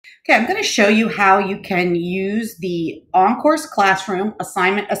Okay, I'm going to show you how you can use the OnCourse Classroom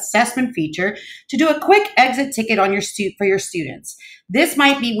assignment assessment feature to do a quick exit ticket on for your students. This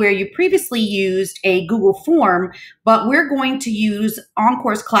might be where you previously used a Google form, but we're going to use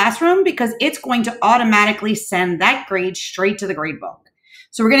OnCourse Classroom because it's going to automatically send that grade straight to the gradebook.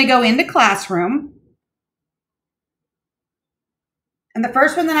 So we're going to go into Classroom. And the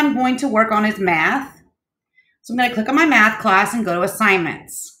first one that I'm going to work on is math. So I'm going to click on my math class and go to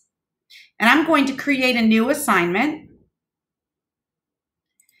assignments. And I'm going to create a new assignment.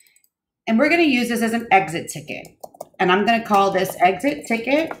 And we're going to use this as an exit ticket. And I'm going to call this exit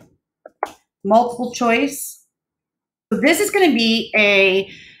ticket multiple choice. So this is going to be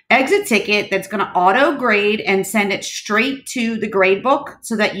a exit ticket that's going to auto grade and send it straight to the gradebook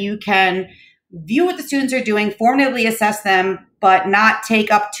so that you can view what the students are doing, formatively assess them, but not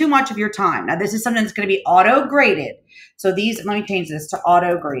take up too much of your time. Now, this is something that's going to be auto graded. So let me change this to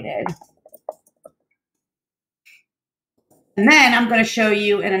auto graded. And then I'm going to show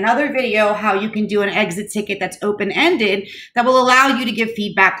you in another video how you can do an exit ticket that's open-ended that will allow you to give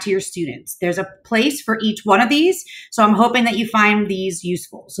feedback to your students. There's a place for each one of these, so I'm hoping that you find these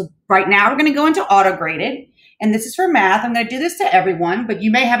useful. So right now we're going to go into auto-graded, and this is for math. I'm going to do this to everyone, but you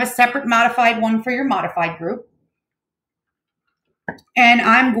may have a separate modified one for your modified group. And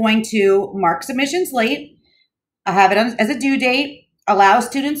I'm going to mark submissions late. I have it as a due date. Allow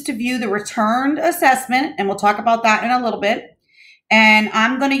students to view the returned assessment, and we'll talk about that in a little bit. And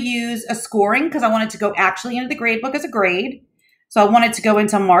I'm going to use a scoring because I want it to go actually into the gradebook as a grade. So I want it to go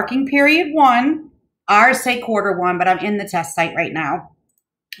into marking period 1. Ours say quarter 1, but I'm in the test site right now.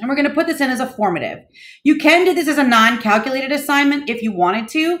 And we're going to put this in as a formative. You can do this as a non-calculated assignment if you wanted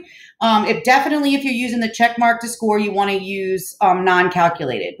to. If you're using the check mark to score, you want to use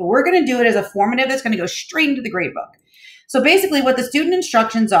non-calculated. But we're going to do it as a formative that's going to go straight into the gradebook. So basically what the student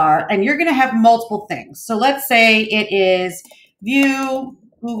instructions are, and you're going to have multiple things. So let's say it is view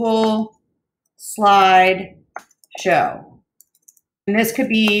Google slide show. And this could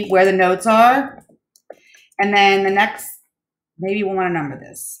be where the notes are. And then the next, maybe we want to number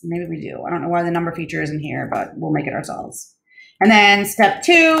this. Maybe we do. I don't know why the number feature isn't here, but we'll make it ourselves. And then step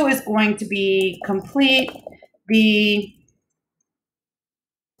 2 is going to be complete the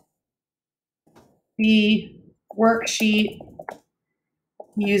worksheet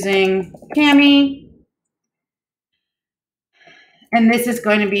using Kami. And this is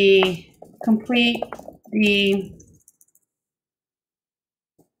going to be complete the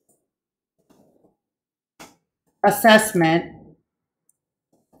assessment,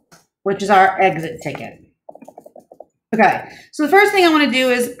 which is our exit ticket. Okay, so the first thing I want to do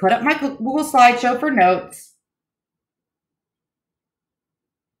is put up my Google slideshow for notes.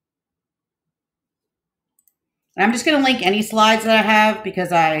 And I'm just going to link any slides that I have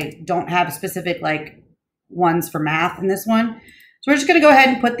because I don't have specific ones for math in this one. So we're just going to go ahead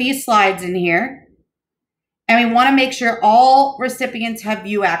and put these slides in here. And we want to make sure all recipients have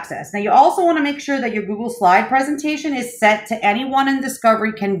view access. Now you also want to make sure that your Google slide presentation is set to anyone in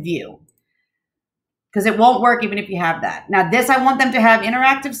Discovery can view, because it won't work even if you have that. Now this, I want them to have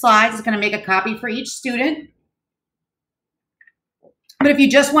interactive slides. It's going to make a copy for each student. But if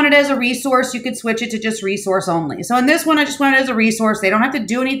you just want it as a resource, you could switch it to just resource only. So in this one, I just want it as a resource. They don't have to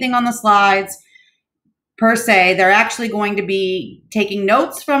do anything on the slides per se. They're actually going to be taking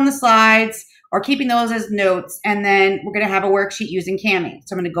notes from the slides or keeping those as notes. And then we're going to have a worksheet using Kami.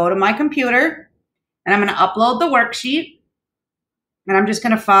 So I'm going to go to my computer and I'm going to upload the worksheet. And I'm just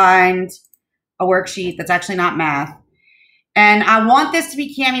going to find a worksheet that's actually not math. And I want this to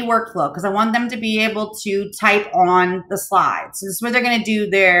be Kami workflow because I want them to be able to type on the slides. So this is where they're going to do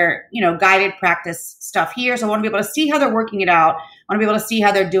their, guided practice stuff here. So I want to be able to see how they're working it out. I want to be able to see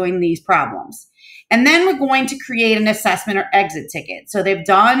how they're doing these problems. And then we're going to create an assessment or exit ticket. So they've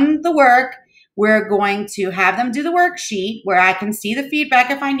done the work. We're going to have them do the worksheet where I can see the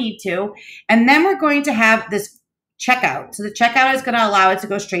feedback if I need to. And then we're going to have this checkout. So the checkout is going to allow it to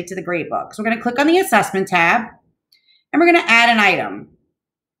go straight to the gradebook. So we're going to click on the assessment tab. And we're going to add an item.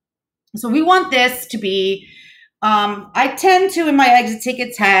 So we want this to be, I tend to, in my exit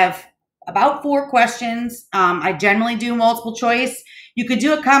tickets, have about 4 questions. I generally do multiple choice. You could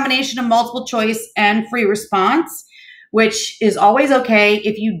do a combination of multiple choice and free response, which is always okay.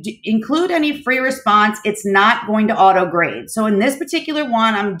 If you include any free response, it's not going to auto grade. So in this particular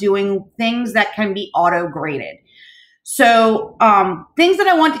one, I'm doing things that can be auto graded. So things that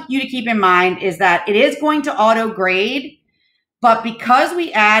I want you to keep in mind is that it is going to auto grade, but because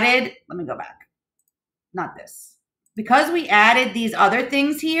we added, let me go back, not this. Because we added these other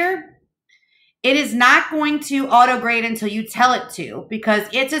things here, it is not going to auto grade until you tell it to, because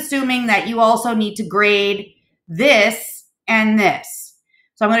it's assuming that you also need to grade this and this.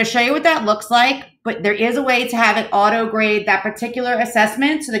 So I'm going to show you what that looks like, but there is a way to have it auto grade that particular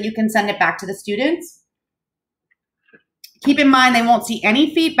assessment so that you can send it back to the students. Keep in mind, they won't see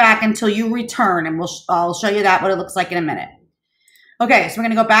any feedback until you return, and I'll show you that, what it looks like in a minute. Okay, so we're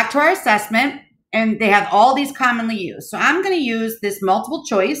going to go back to our assessment, and they have all these commonly used. So I'm going to use this multiple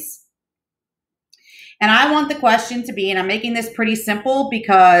choice. And I want the question to be, and I'm making this pretty simple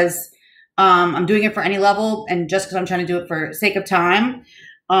because I'm doing it for any level and just because I'm trying to do it for sake of time.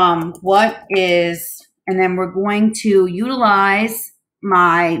 What is, and then we're going to utilize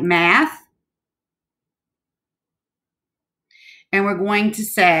my math. And we're going to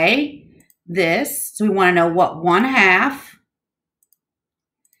say this. So we want to know what 1/2.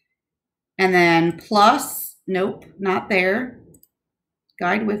 And then plus, nope, not there.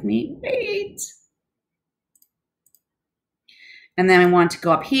 Guide with me, wait. And then we want to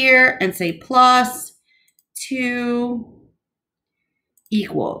go up here and say plus 2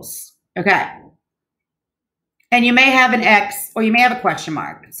 equals. Okay. And you may have an X or you may have a question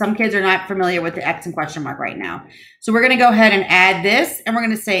mark. Some kids are not familiar with the X and question mark right now. So we're going to go ahead and add this and we're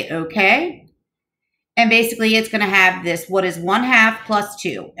going to say okay. And basically it's going to have this, what is 1/2 plus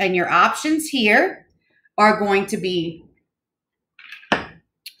 2. And your options here are going to be,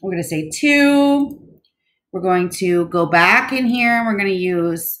 we're going to say 2. We're going to go back in here and we're going to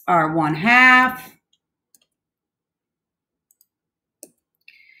use our 1/2.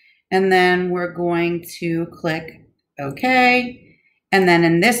 And then we're going to click OK. And then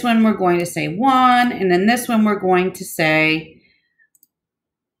in this one, we're going to say 1. And in this one, we're going to say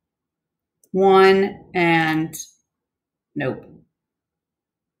 1 and nope.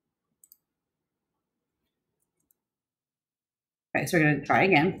 Okay, so we're going to try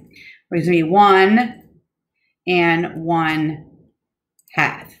again. We're going to be 1 and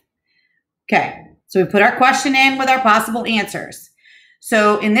 1/2. Okay, so we put our question in with our possible answers.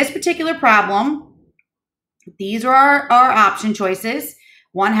 So in this particular problem, these are our option choices,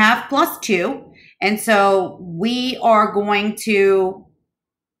 1/2 plus 2. And so we are going to,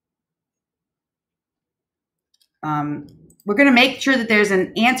 we're going to make sure that there's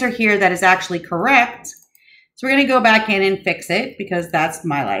an answer here that is actually correct. So we're going to go back in and fix it because that's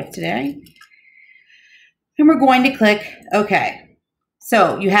my life today. And we're going to click OK.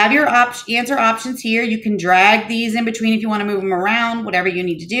 So you have your answer options here. You can drag these in between if you want to move them around, whatever you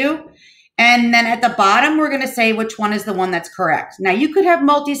need to do. And then at the bottom, we're going to say which one is the one that's correct. Now, you could have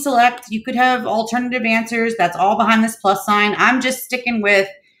multi-select. You could have alternative answers. That's all behind this plus sign. I'm just sticking with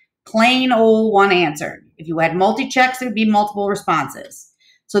plain old one answer. If you had multi-checks, it would be multiple responses.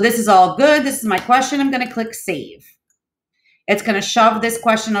 So this is all good. This is my question. I'm going to click Save. It's going to shove this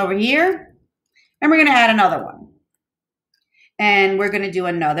question over here. And we're going to add another one. And we're going to do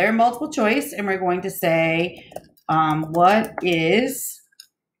another multiple choice. And we're going to say, what is,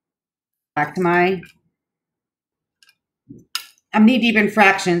 back to my, I'm knee deep in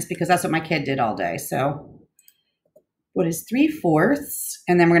fractions because that's what my kid did all day. So what is 3/4?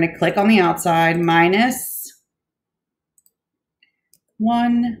 And then we're going to click on the outside, minus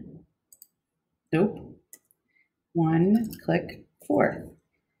 1, nope, 1, click 4.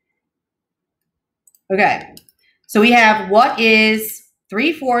 Okay, so we have what is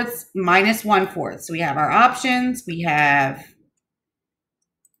 3/4 minus 1/4. So we have our options. We have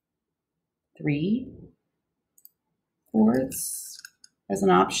 3/4 as an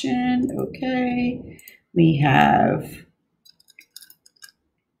option. Okay, we have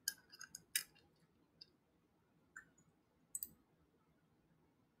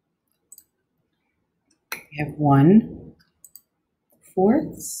we have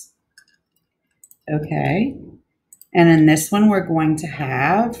 1/4. Okay. And in this one, we're going to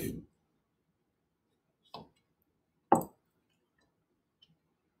have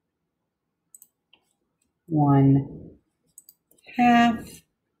 1/2.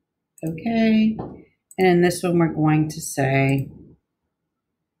 Okay. And in this one, we're going to say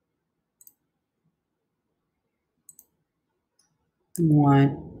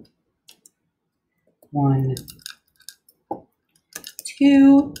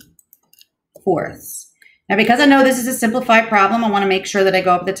 2/4. Now, because I know this is a simplified problem, I want to make sure that I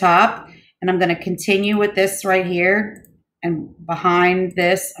go up the top, and I'm going to continue with this right here. And behind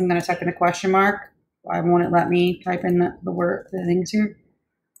this, I'm going to type in a question mark. Why won't it let me type in the things here?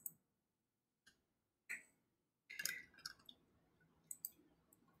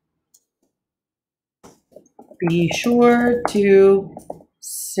 Be sure to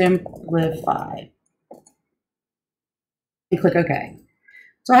simplify. And click OK.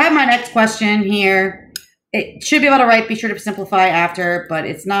 So I have my next question here. It should be able to write, be sure to simplify after, but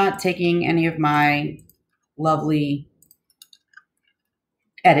it's not taking any of my lovely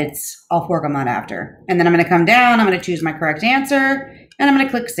edits. I'll work on that after. And then I'm going to come down, I'm going to choose my correct answer, and I'm going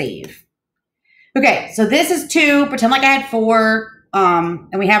to click save. Okay, so this is 2, pretend like I had 4,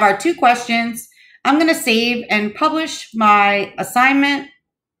 and we have our 2 questions. I'm going to save and publish my assignment.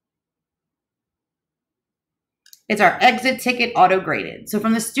 It's our exit ticket auto-graded. So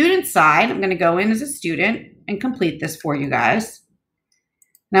from the student side, I'm going to go in as a student and complete this for you guys.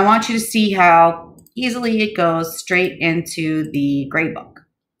 And I want you to see how easily it goes straight into the gradebook.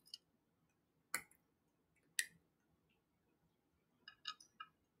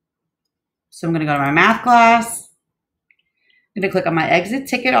 So I'm going to go to my math class. I'm going to click on my exit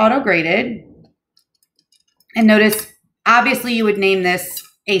ticket auto-graded. And notice, obviously you would name this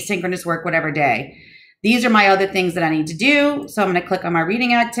asynchronous work whatever day. These are my other things that I need to do. So I'm going to click on my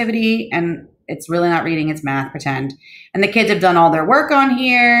reading activity, and it's really not reading, it's math, pretend. And the kids have done all their work on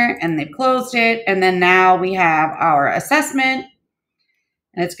here and they've closed it. And then now we have our assessment,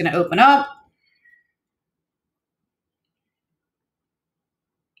 and it's going to open up.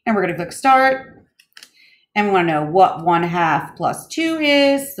 And we're going to click start. And we want to know what 1/2 plus 2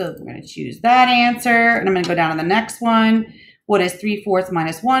 is. So we're going to choose that answer. And I'm going to go down to the next one. What is 3/4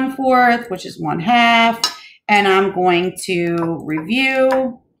 minus 1/4, which is 1/2. And I'm going to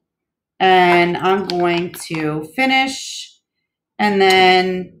review. And I'm going to finish. And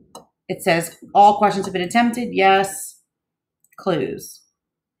then it says all questions have been attempted. Yes. Clues.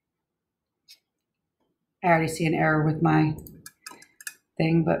 I already see an error with my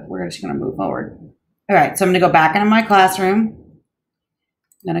thing, but we're just going to move forward. All right, so I'm going to go back into my classroom.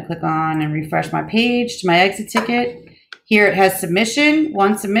 I'm going to click on and refresh my page to my exit ticket. Here it has submission,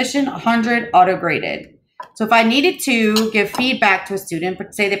 1 submission, 100 auto-graded. So if I needed to give feedback to a student,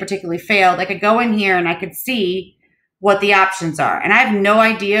 but say they particularly failed, I could go in here and I could see what the options are. And I have no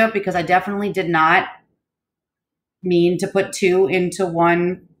idea, because I definitely did not mean to put 2 into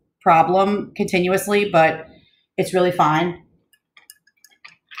 1 problem continuously, but it's really fine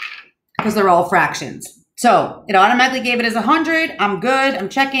because they're all fractions. So it automatically gave it as 100. I'm good. I'm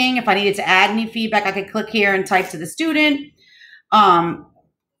checking. If I needed to add any feedback, I could click here and type to the student.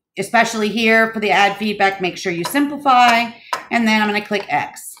 Especially here for the add feedback, make sure you simplify. And then I'm going to click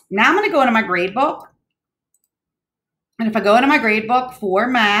X. Now I'm going to go into my grade book. And if I go into my grade book for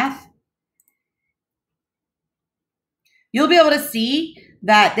math, you'll be able to see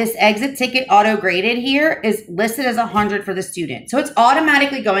that this exit ticket auto graded here is listed as 100 for the student. So it's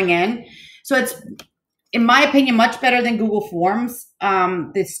automatically going in. So it's, in my opinion, much better than Google Forms.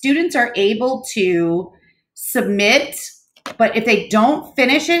 The students are able to submit, but if they don't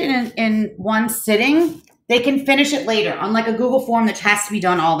finish it in one sitting, they can finish it later, unlike a Google form that has to be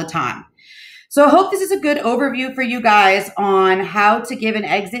done all the time. So I hope this is a good overview for you guys on how to give an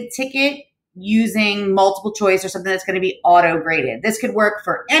exit ticket using multiple choice or something that's going to be auto-graded. This could work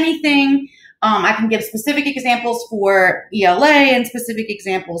for anything. I can give specific examples for ELA and specific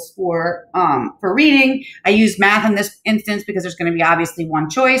examples for reading. I use math in this instance because there's going to be obviously one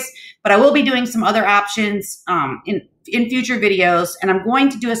choice, but I will be doing some other options in future videos, and I'm going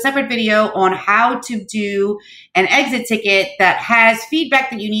to do a separate video on how to do an exit ticket that has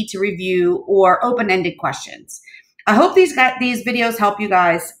feedback that you need to review or open-ended questions. I hope these videos help you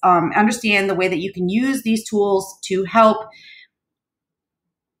guys understand the way that you can use these tools to help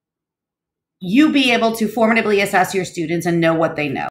you be able to formatively assess your students and know what they know.